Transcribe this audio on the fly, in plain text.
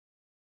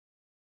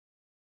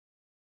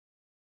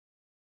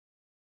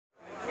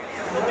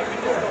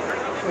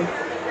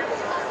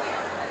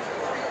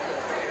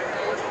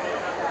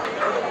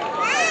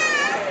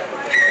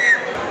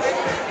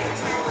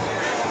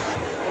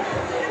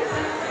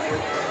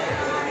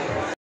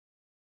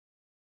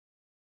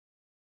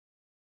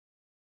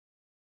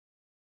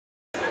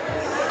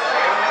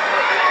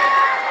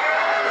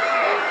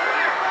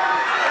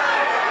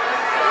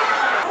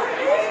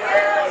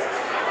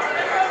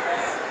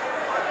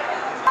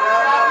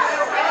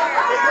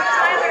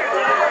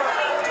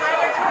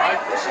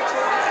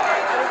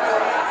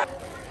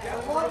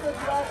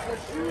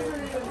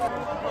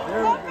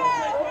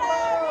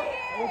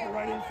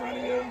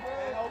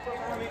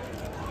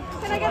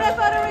Can I get a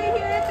photo right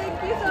here? Thank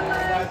you so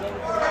much.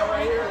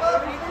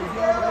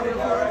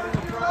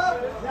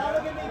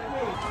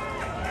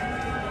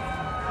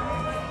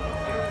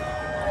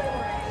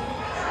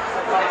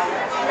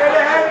 Get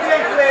a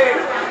handshake,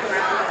 please.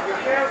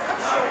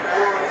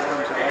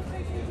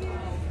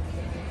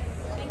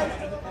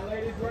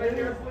 Ladies, right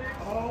here, please.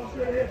 All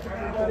straight hips,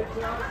 everybody.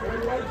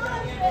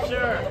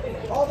 Sure.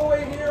 All the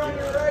way here on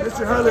your right.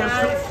 Mr. Hudlin,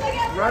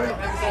 right in.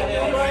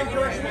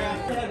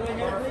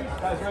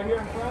 Guys, right here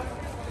in front.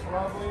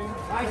 Lovely.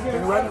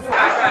 And right in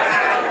front.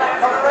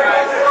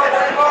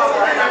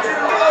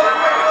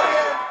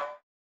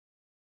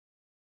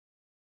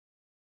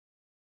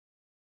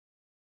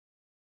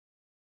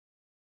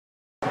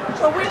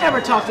 Well, we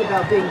never talked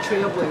about being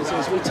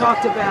trailblazers. We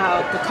talked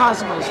about the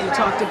cosmos. We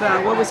talked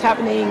about what was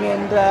happening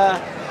in the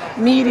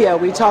media.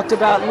 We talked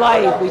about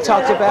life. We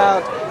talked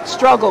about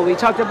struggle. We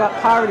talked about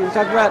poverty. We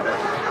talked about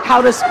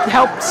how to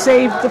help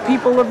save the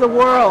people of the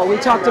world. We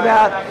talked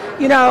about,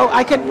 you know,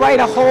 I could write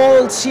a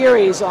whole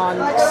series on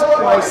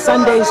my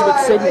Sundays with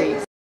Sidney.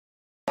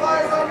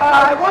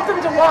 I want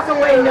them to walk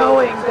away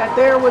knowing that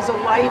there was a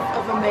life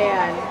of a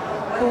man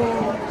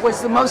who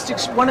was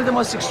one of the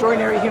most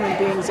extraordinary human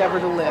beings ever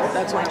to live.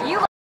 That's what you.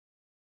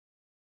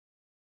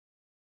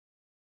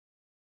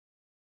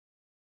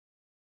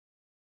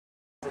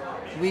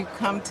 We've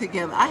come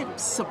together. I'm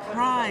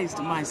surprised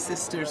my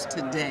sisters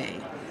today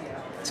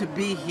to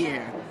be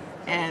here,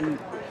 and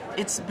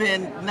it's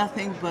been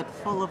nothing but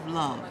full of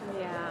love.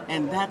 Yeah.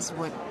 And that's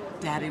what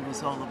Daddy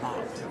was all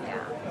about.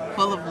 Yeah.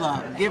 Full of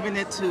love, giving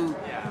it to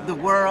the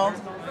world,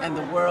 and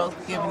the world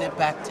giving it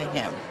back to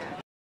him.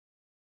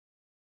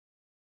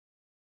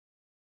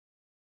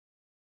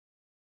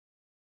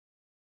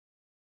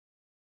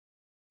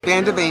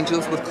 Band of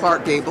Angels with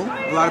Clark Gable.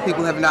 A lot of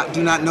people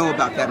do not know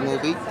about that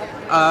movie.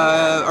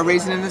 A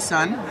Raisin in the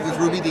Sun with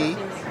Ruby Dee,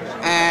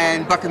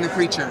 and Buck and the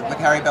Preacher with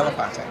Harry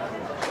Belafonte.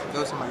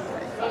 Those are my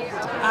three.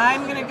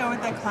 I'm gonna go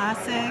with the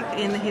classic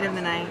In the Heat of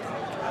the Night.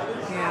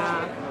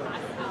 Yeah.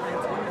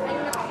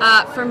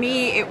 For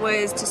me, it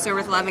was To Serve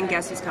with Love and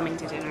Guess Who's Coming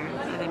to Dinner.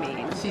 That I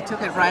mean. She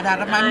took it right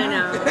out of my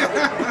mouth.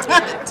 I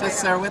know. To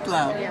Serve with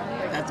Love.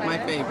 That's my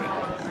favorite.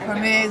 For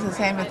me, it's the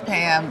same with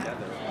Pam.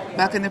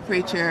 Buck and the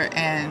Preacher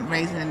and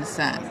Raisin in the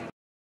Sun.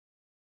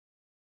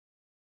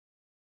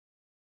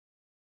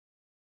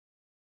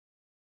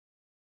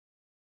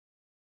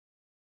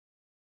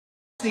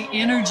 The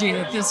energy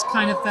that this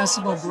kind of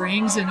festival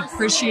brings and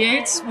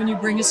appreciates when you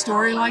bring a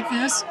story like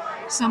this,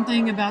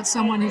 something about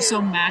someone who's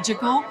so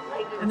magical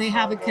and they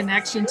have a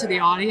connection to the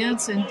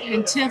audience,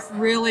 and TIFF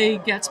really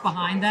gets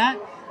behind that.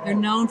 They're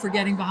known for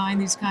getting behind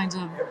these kinds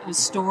of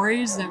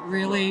stories that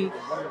really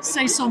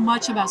say so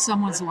much about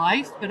someone's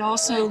life, but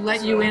also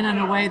let you in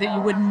a way that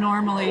you wouldn't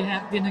normally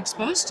have been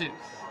exposed to.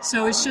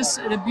 So it's just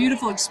a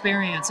beautiful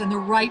experience and the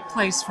right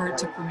place for it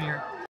to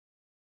premiere.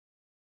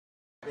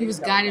 He was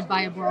guided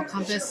by a moral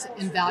compass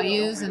and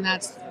values, and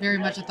that's very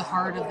much at the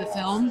heart of the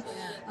film.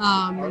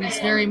 And it's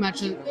very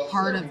much a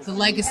part of the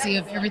legacy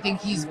of everything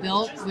he's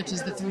built, which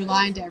is the through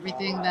line to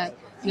everything that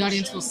the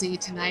audience will see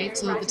tonight.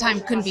 So the time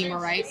couldn't be more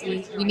right.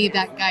 We need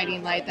that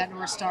guiding light, that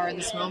North Star in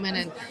this moment,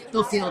 and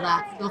they'll feel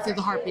that. They'll feel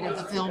the heartbeat of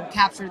the film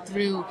captured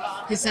through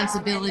his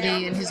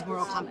sensibility and his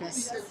moral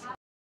compass.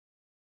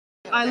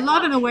 I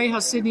love in a way how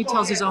Sidney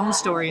tells his own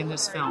story in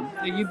this film.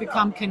 That you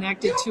become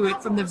connected to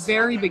it from the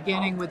very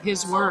beginning with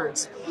his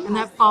words, and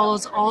that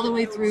follows all the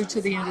way through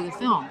to the end of the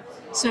film.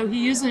 So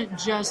he isn't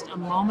just a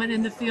moment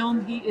in the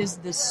film, he is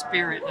the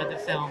spirit of the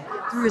film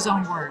through his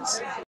own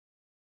words.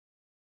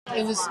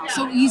 It was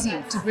so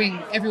easy to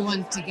bring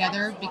everyone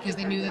together because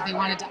they knew that they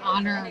wanted to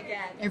honor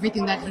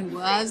everything that he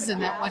was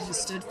and that what he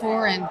stood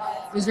for, and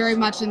it was very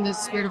much in the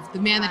spirit of the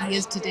man that he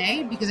is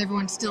today because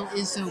everyone still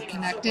is so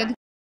connected.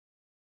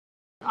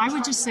 I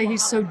would just say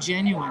he's so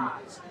genuine,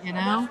 you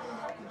know?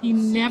 He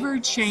never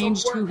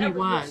changed who he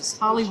was.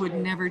 Hollywood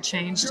never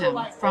changed him.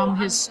 From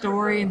his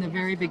story in the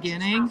very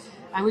beginning,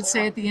 I would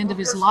say at the end of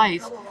his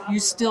life, you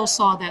still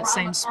saw that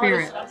same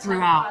spirit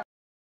throughout.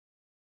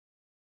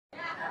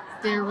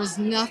 There was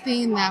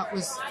nothing that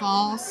was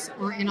false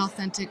or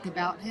inauthentic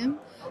about him,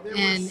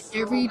 and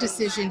every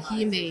decision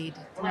he made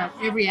throughout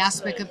every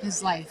aspect of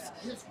his life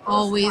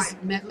always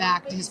met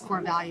back to his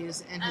core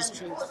values and his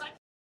truth.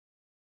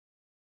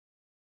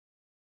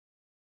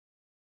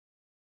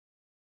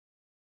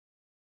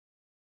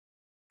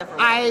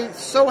 I'm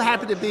so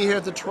happy to be here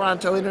at the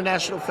Toronto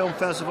International Film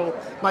Festival.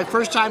 My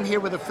first time here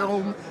with a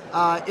film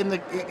in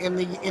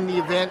the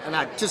event, and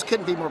I just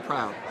couldn't be more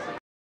proud.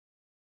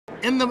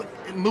 In the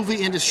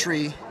movie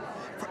industry,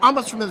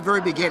 almost from the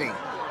very beginning,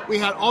 we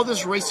had all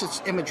this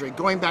racist imagery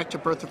going back to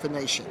Birth of a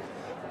Nation.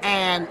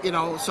 And, you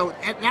know,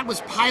 and that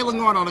was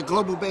piling on a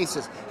global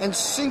basis. And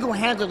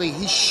single-handedly,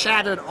 he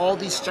shattered all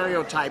these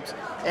stereotypes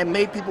and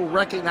made people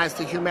recognize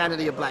the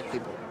humanity of black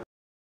people.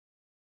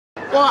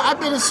 Well, I've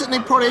been a Sidney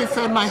Poitier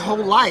fan my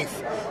whole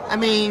life. I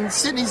mean,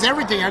 Sidney's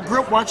everything. I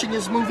grew up watching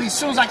his movies. As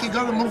soon as I could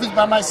go to movies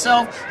by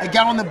myself, I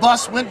got on the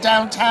bus, went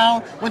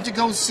downtown, went to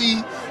go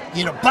see,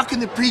 you know, Buck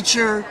and the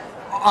Preacher,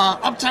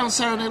 Uptown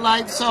Saturday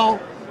Night.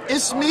 So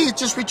it's me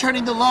just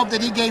returning the love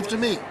that he gave to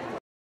me.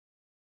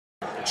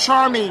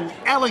 Charming,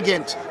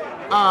 elegant,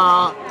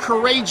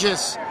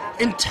 courageous,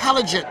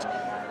 intelligent.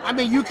 I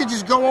mean, you could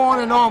just go on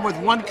and on with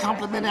one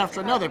compliment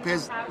after another,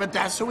 but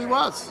that's who he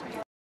was.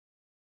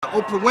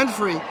 Oprah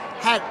Winfrey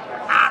had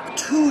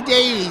 2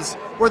 days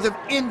worth of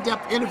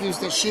in-depth interviews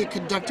that she had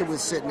conducted with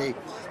Sidney.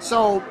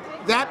 So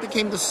that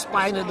became the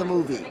spine of the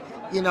movie,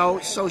 you know,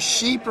 so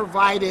she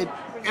provided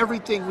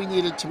everything we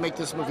needed to make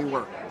this movie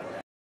work.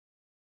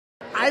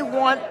 I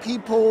want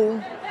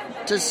people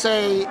to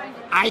say,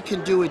 I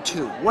can do it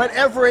too.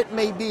 Whatever it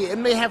may be. It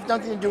may have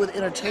nothing to do with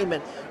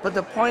entertainment, but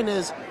the point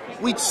is,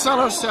 we sell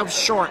ourselves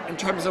short in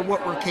terms of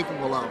what we're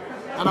capable of.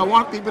 And I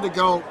want people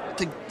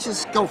to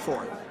just go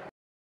for it.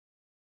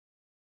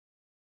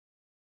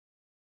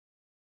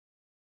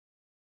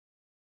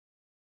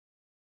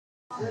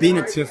 Being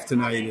at TIFF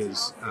tonight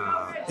is,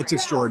 it's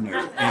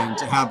extraordinary. And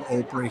to have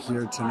Oprah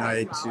here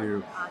tonight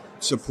to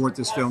support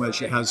this film as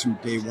she has from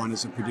day one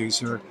as a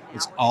producer,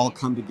 it's all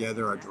come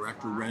together, our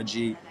director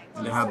Reggie,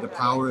 and to have the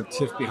power of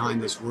TIFF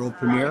behind this world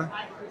premiere,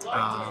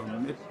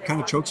 it kind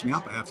of chokes me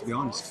up, I have to be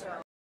honest.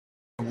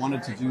 I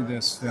wanted to do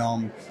this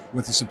film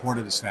with the support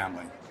of his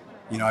family.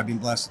 You know, I've been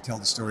blessed to tell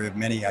the story of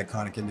many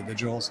iconic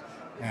individuals,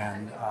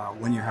 and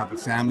when you have a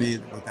family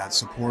with that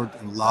support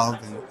and love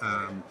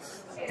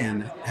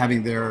and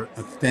having their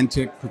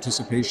authentic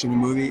participation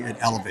in the movie, it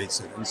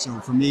elevates it. And so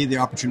for me, the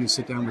opportunity to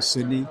sit down with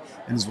Sidney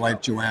and his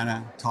wife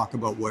Joanna, talk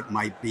about what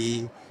might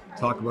be,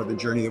 talk about the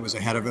journey that was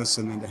ahead of us,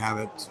 and then to have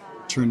it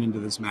turned into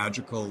this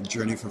magical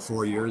journey for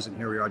 4 years, and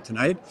here we are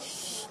tonight.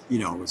 You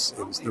know,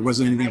 there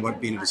wasn't anything about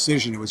being a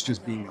decision, it was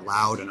just being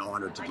allowed and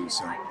honored to do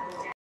so.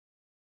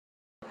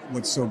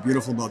 What's so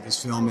beautiful about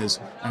this film is,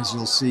 as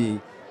you'll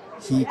see,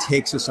 he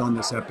takes us on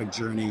this epic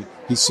journey.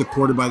 He's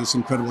supported by this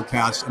incredible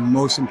cast, and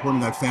most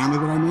importantly, that family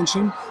that I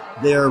mentioned,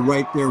 they're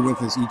right there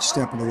with us each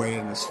step of the way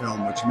in this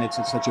film, which makes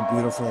it such a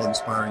beautiful,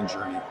 inspiring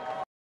journey.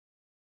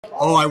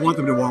 Oh, I want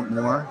them to want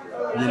more,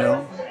 you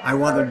know. I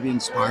want them to be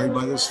inspired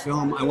by this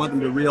film. I want them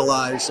to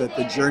realize that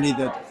the journey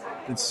that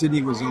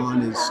Sidney was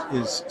on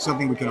is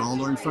something we can all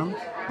learn from.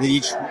 That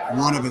each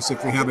one of us,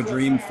 if we have a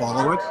dream,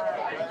 follow it,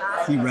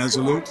 be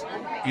resolute,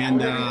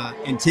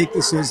 and take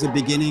this as the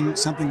beginning,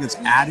 something that's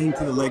adding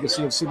to the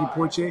legacy of Sidney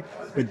Poitier,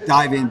 but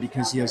dive in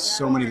because he has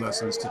so many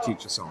lessons to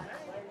teach us all.